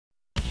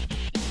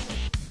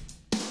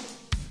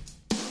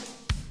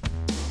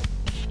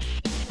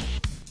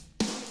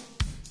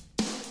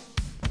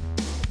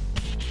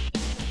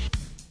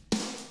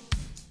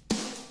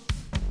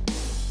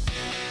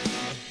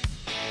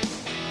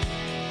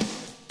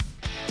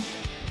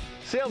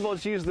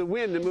Sailboats use the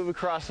wind to move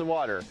across the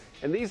water,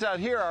 and these out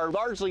here are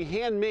largely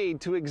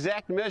handmade to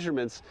exact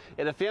measurements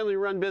at a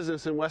family-run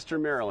business in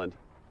Western Maryland.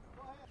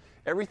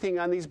 Everything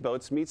on these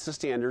boats meets the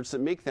standards that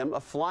make them a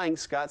Flying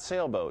Scot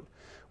sailboat.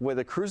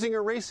 Whether cruising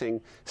or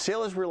racing,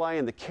 sailors rely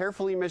on the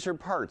carefully measured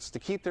parts to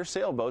keep their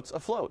sailboats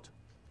afloat.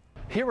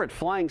 Here at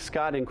Flying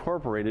Scot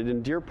Incorporated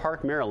in Deer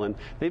Park, Maryland,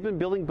 they've been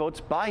building boats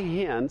by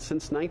hand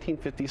since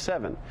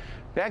 1957.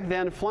 Back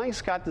then, Flying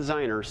Scot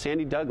designer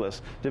Sandy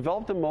Douglas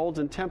developed the molds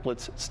and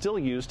templates still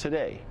used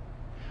today.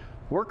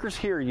 Workers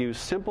here use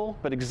simple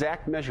but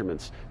exact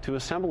measurements to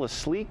assemble a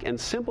sleek and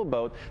simple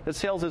boat that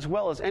sails as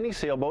well as any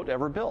sailboat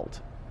ever built.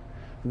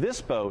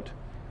 This boat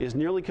is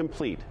nearly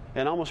complete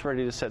and almost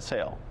ready to set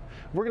sail.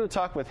 We're going to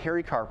talk with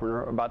Harry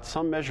Carpenter about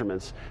some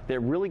measurements that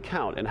really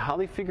count and how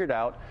they figured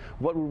out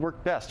what would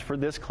work best for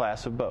this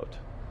class of boat.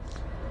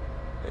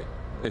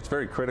 It's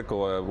very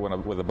critical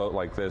with a boat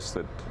like this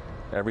that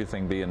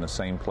everything be in the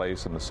same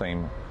place and the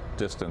same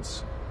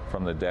distance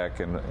from the deck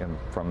and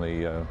from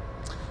the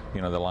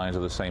the lines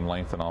are the same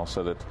length and all,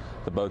 so that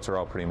the boats are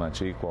all pretty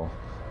much equal.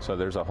 So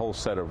there's a whole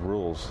set of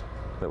rules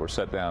that were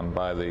set down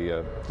by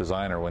the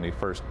designer when he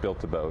first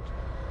built the boat,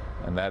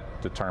 and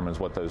that determines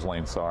what those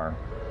lengths are.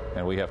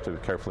 And we have to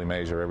carefully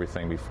measure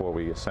everything before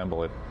we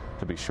assemble it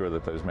to be sure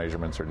that those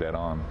measurements are dead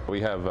on.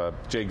 We have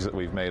jigs that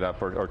we've made up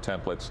or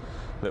templates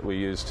that we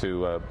use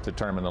to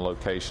determine the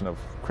location of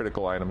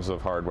critical items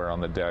of hardware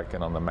on the deck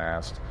and on the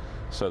mast,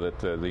 so that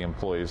the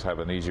employees have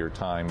an easier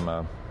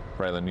time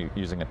rather than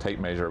using a tape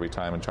measure every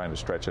time and trying to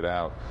stretch it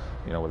out.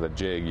 With a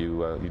jig,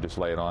 you just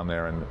lay it on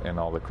there, and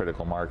all the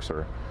critical marks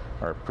are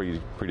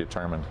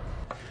predetermined.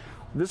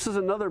 This is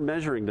another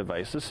measuring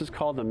device. This is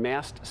called the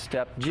mast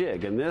step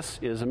jig, and this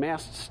is a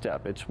mast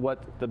step. It's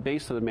what the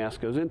base of the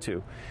mast goes into.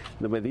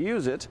 And the way they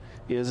use it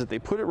is that they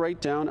put it right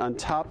down on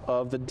top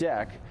of the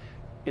deck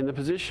in the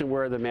position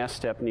where the mast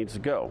step needs to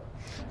go.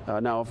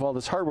 Now, if all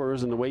this hardware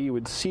is in the way, you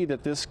would see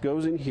that this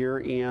goes in here,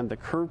 and the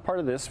curved part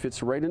of this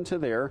fits right into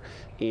there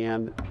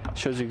and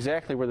shows you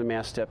exactly where the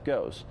mast step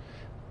goes.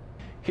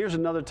 Here's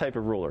another type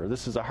of ruler.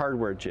 This is a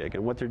hardware jig,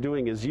 and what they're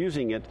doing is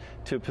using it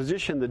to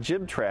position the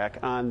jib track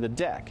on the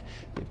deck.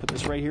 They put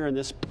this right here in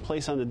this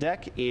place on the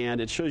deck,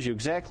 and it shows you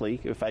exactly,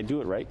 if I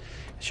do it right,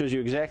 it shows you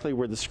exactly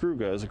where the screw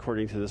goes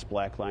according to this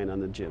black line on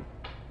the jib.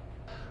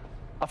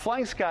 A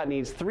Flying Scot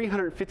needs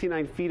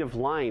 359 feet of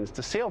lines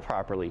to sail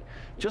properly,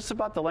 just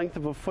about the length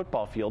of a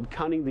football field,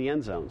 counting the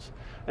end zones.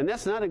 And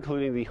that's not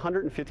including the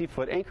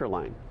 150-foot anchor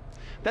line.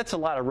 That's a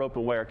lot of rope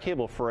and wire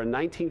cable for a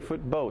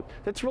 19-foot boat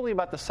that's really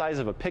about the size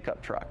of a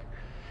pickup truck.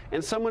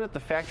 And someone at the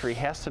factory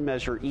has to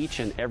measure each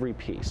and every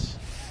piece.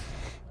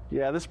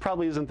 Yeah, this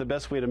probably isn't the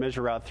best way to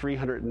measure out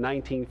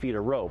 319 feet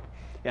of rope,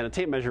 and a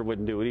tape measure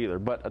wouldn't do it either,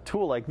 but a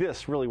tool like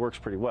this really works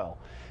pretty well.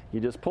 You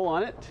just pull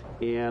on it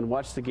and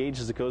watch the gauge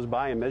as it goes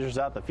by and measures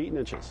out the feet and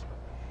inches.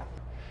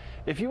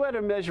 If you had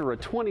to measure a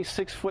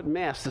 26-foot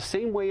mast the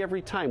same way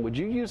every time, would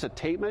you use a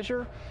tape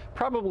measure?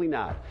 Probably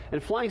not.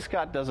 And Flying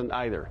Scot doesn't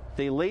either.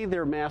 They lay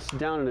their mast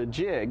down in a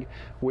jig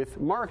with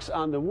marks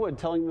on the wood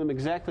telling them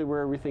exactly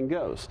where everything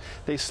goes.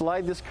 They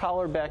slide this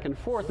collar back and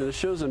forth, and it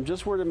shows them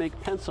just where to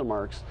make pencil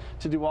marks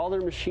to do all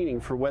their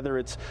machining, for whether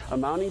it's a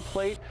mounting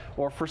plate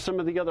or for some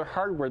of the other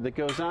hardware that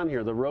goes on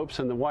here, the ropes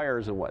and the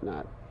wires and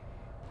whatnot.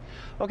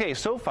 Okay,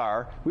 so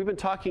far we've been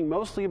talking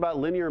mostly about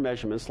linear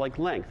measurements like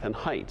length and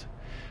height.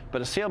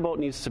 But a sailboat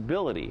needs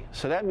stability,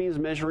 so that means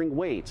measuring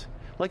weight,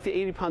 like the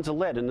 80 pounds of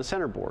lead in the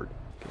centerboard.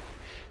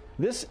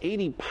 This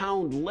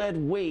 80-pound lead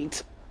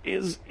weight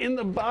is in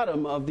the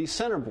bottom of the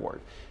centerboard.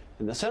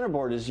 And the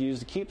centerboard is used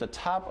to keep the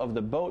top of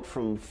the boat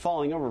from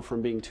falling over,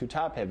 from being too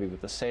top-heavy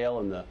with the sail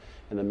and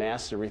the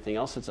mast and everything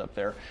else that's up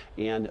there.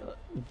 And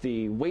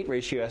the weight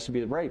ratio has to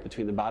be right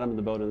between the bottom of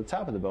the boat and the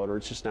top of the boat, or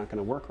it's just not going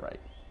to work right.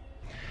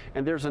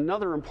 And there's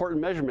another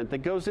important measurement that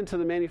goes into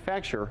the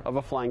manufacture of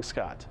a Flying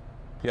Scot.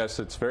 Yes,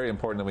 it's very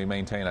important that we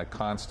maintain a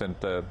constant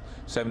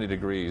 70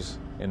 degrees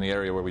in the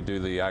area where we do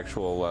the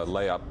actual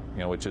layup,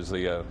 which is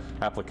the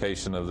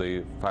application of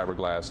the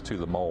fiberglass to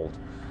the mold.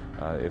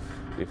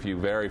 If you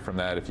vary from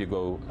that, if you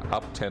go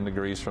up 10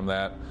 degrees from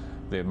that,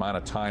 the amount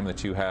of time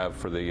that you have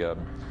for the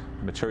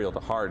material to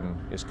harden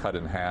is cut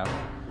in half.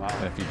 Wow.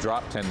 And if you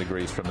drop 10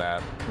 degrees from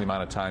that, the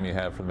amount of time you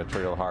have for the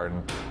material to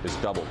harden is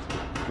doubled.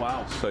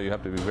 Wow. So you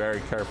have to be very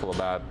careful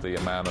about the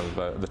amount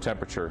of the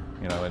temperature,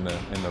 in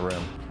the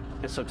room.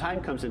 And so time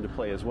comes into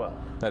play as well.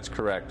 That's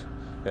correct.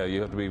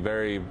 You have to be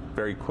very,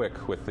 very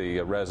quick with the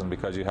resin,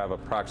 because you have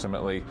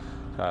approximately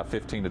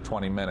 15 to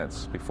 20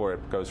 minutes before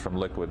it goes from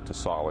liquid to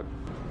solid.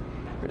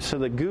 So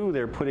the goo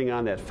they're putting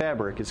on that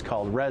fabric is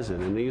called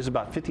resin, and they use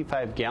about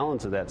 55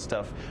 gallons of that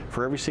stuff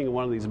for every single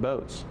one of these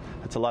boats.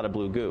 That's a lot of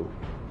blue goo.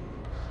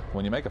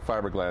 When you make a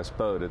fiberglass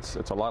boat, it's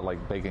a lot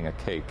like baking a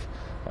cake.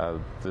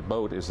 The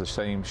boat is the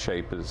same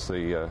shape as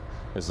the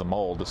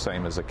mold, the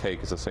same as the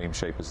cake is the same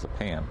shape as the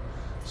pan.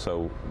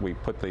 So we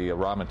put the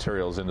raw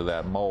materials into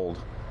that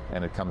mold,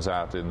 and it comes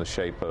out in the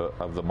shape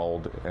of the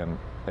mold, and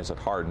as it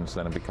hardens,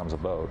 then it becomes a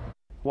boat.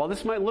 While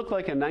this might look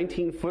like a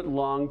 19-foot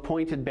long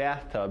pointed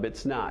bathtub,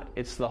 it's not.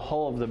 It's the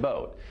hull of the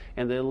boat.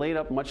 And they lay it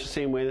up much the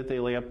same way that they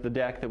lay up the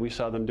deck that we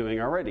saw them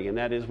doing already, and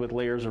that is with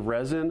layers of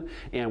resin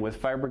and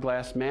with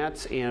fiberglass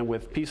mats and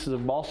with pieces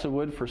of balsa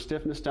wood for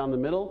stiffness down the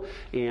middle.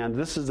 And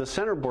this is the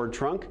centerboard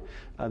trunk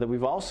that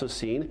we've also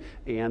seen,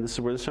 and this is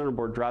where the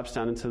centerboard drops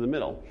down into the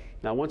middle.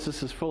 Now once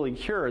this is fully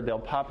cured, they'll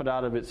pop it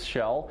out of its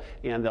shell,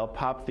 and they'll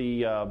pop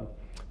the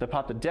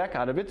deck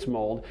out of its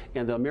mold,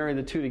 and they'll marry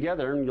the two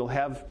together, and you'll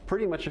have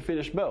pretty much a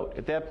finished boat.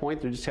 At that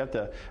point, they just have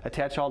to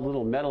attach all the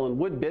little metal and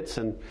wood bits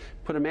and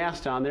put a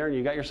mast on there, and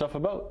you got yourself a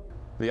boat.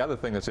 The other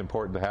thing that's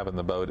important to have in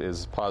the boat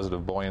is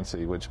positive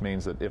buoyancy, which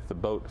means that if the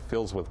boat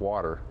fills with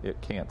water, it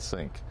can't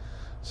sink.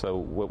 So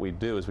what we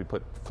do is we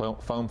put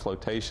foam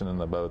flotation in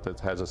the boat that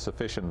has a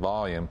sufficient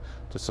volume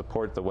to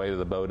support the weight of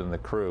the boat and the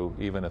crew,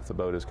 even if the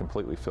boat is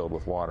completely filled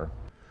with water.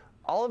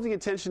 All of the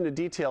attention to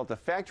detail at the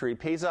factory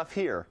pays off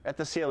here at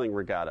the sailing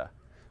regatta.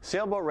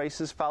 Sailboat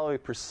races follow a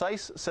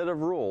precise set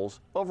of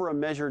rules over a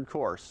measured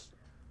course.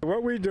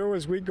 What we do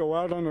is we go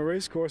out on the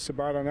race course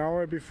about an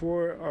hour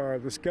before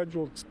the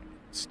scheduled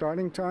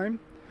starting time,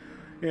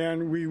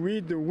 and we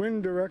read the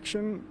wind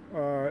direction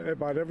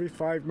about every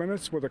 5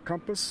 minutes with a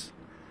compass.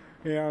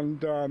 And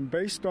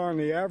based on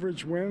the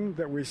average wind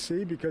that we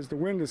see, because the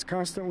wind is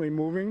constantly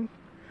moving,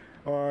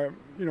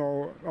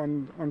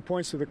 on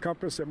points of the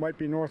compass it might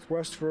be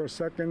northwest for a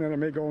second, and it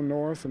may go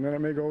north, and then it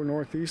may go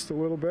northeast a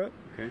little bit.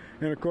 Okay.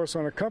 And of course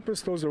on a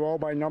compass those are all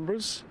by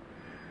numbers,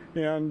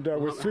 and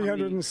with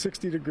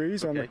 360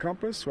 degrees on the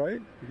compass,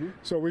 right? Mm-hmm.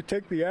 So we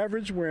take the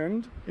average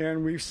wind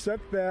and we set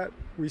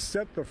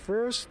the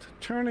first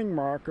turning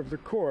mark of the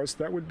course.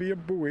 That would be a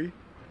buoy.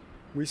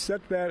 We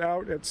set that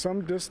out at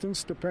some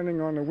distance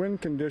depending on the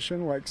wind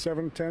condition, like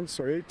 7/10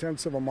 or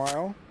 8/10 of a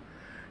mile,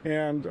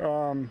 and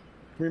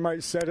we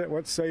might set it,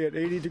 let's say, at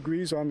 80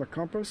 degrees on the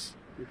compass.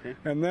 Okay.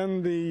 And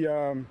then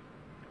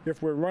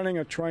if we're running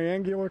a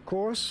triangular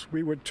course,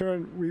 we would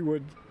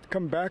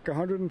come back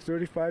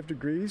 135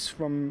 degrees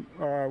from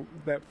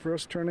that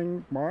first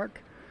turning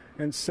mark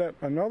and set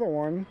another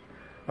one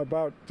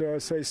about,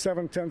 say,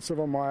 7/10 of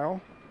a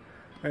mile.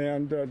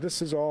 And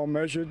this is all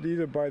measured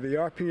either by the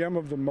RPM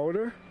of the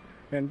motor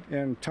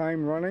and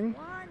time running,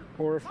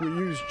 or if we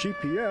use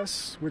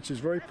GPS, which is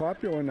very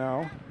popular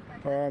now,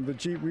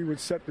 we would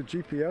set the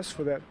GPS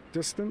for that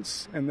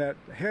distance and that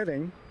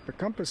heading, the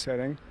compass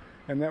heading,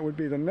 and that would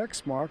be the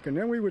next mark. And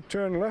then we would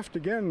turn left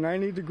again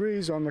 90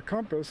 degrees on the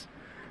compass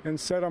and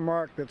set a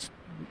mark that's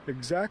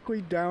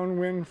exactly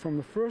downwind from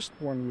the first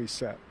one we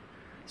set.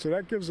 So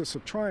that gives us a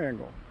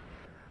triangle.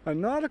 A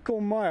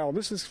nautical mile,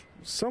 this is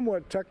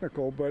somewhat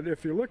technical, but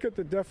if you look at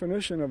the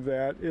definition of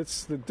that,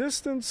 it's the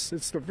distance,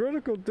 it's the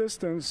vertical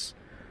distance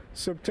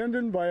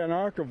subtended by an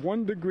arc of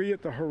 1 degree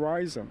at the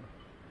horizon.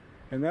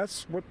 And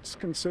that's what's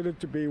considered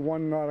to be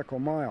 1 nautical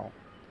mile.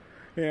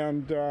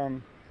 And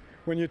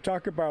when you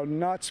talk about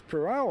knots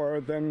per hour,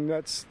 then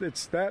it's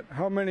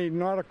how many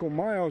nautical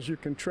miles you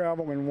can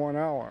travel in 1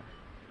 hour.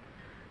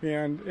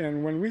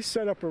 And when we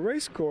set up a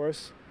race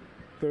course,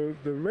 the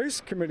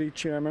race committee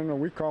chairman, or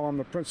we call him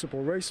the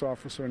principal race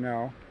officer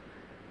now,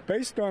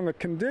 based on the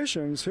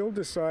conditions, he'll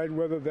decide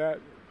whether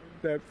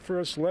that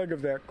first leg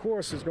of that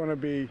course is going to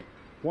be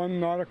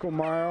 1 nautical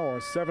mile or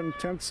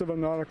 7/10 of a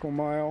nautical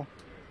mile.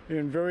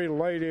 In very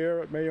light air,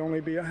 it may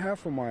only be a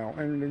half a mile.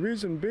 And the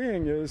reason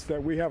being is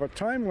that we have a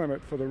time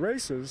limit for the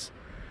races,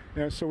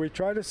 and so we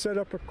try to set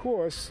up a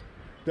course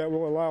that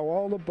will allow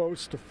all the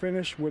boats to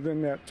finish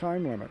within that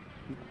time limit.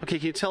 Okay,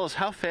 can you tell us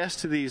how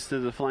fast do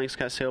the Flying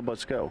Scot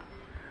sailboats go?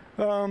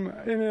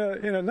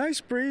 In a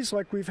nice breeze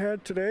like we've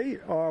had today,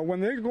 when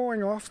they're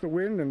going off the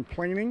wind and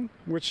planing,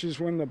 which is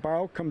when the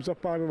bow comes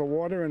up out of the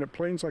water and it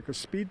planes like a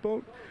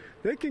speedboat,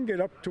 they can get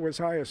up to as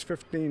high as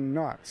 15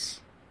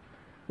 knots,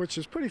 which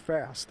is pretty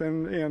fast.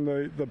 And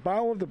the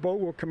bow of the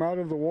boat will come out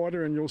of the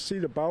water, and you'll see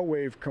the bow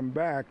wave come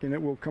back, and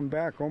it will come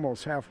back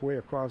almost halfway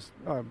across,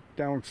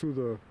 down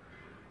through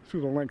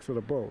the length of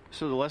the boat.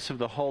 So the less of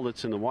the hull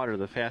that's in the water,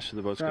 the faster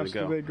the boat's going to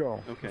go. The faster they go.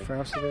 Okay. The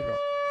faster they go.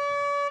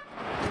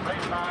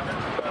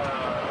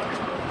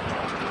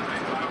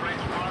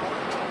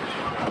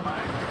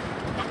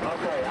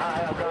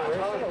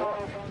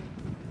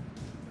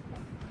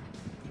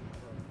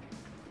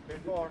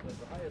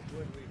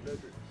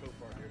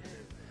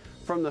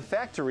 From the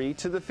factory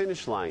to the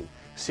finish line,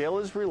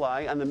 sailors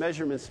rely on the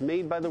measurements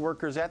made by the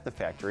workers at the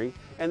factory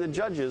and the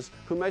judges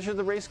who measure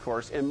the race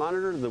course and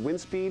monitor the wind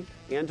speed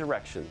and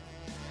direction.